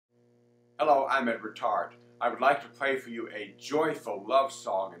Hello, I'm Edward Tarte. I would like to play for you a joyful love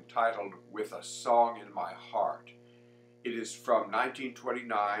song entitled With a Song in My Heart. It is from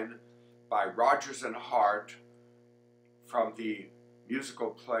 1929 by Rodgers and Hart from the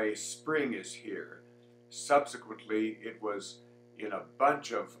musical play Spring is Here. Subsequently, it was in a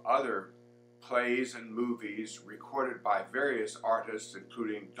bunch of other plays and movies recorded by various artists,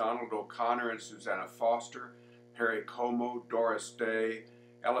 including Donald O'Connor and Susanna Foster, Perry Como, Doris Day,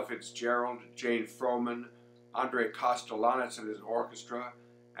 Ella Fitzgerald, Jane Froman, Andre Kostelanetz and his orchestra,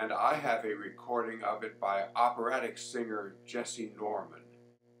 and I have a recording of it by operatic singer Jesse Norman.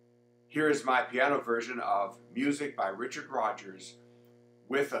 Here is my piano version of music by Richard Rodgers,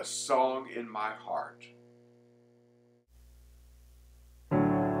 With a Song in My Heart.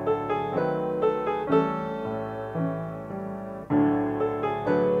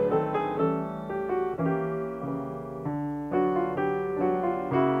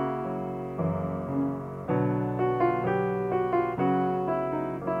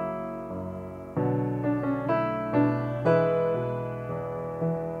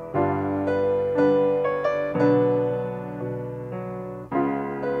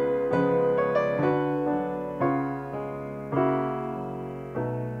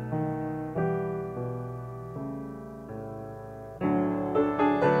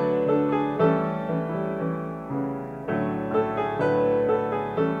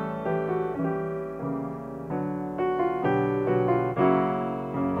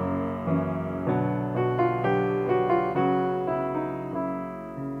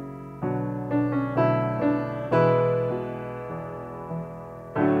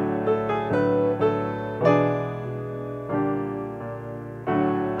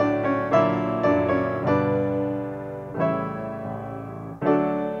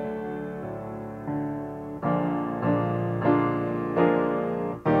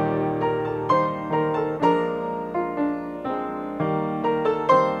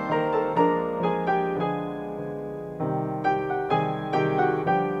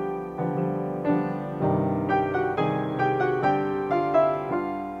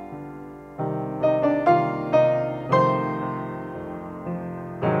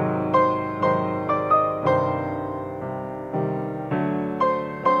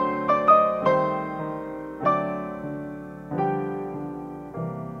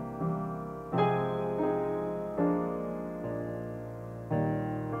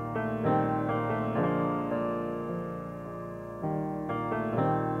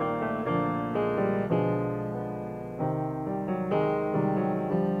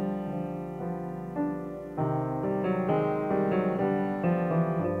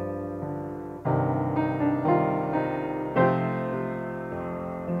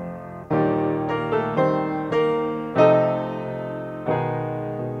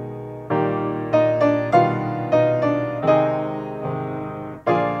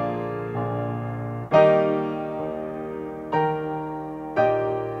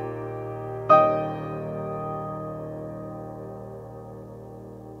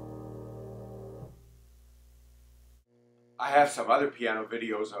 I have some other piano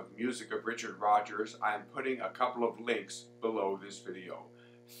videos of music of Richard Rodgers. I am putting a couple of links below this video.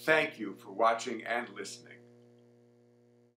 Thank you for watching and listening.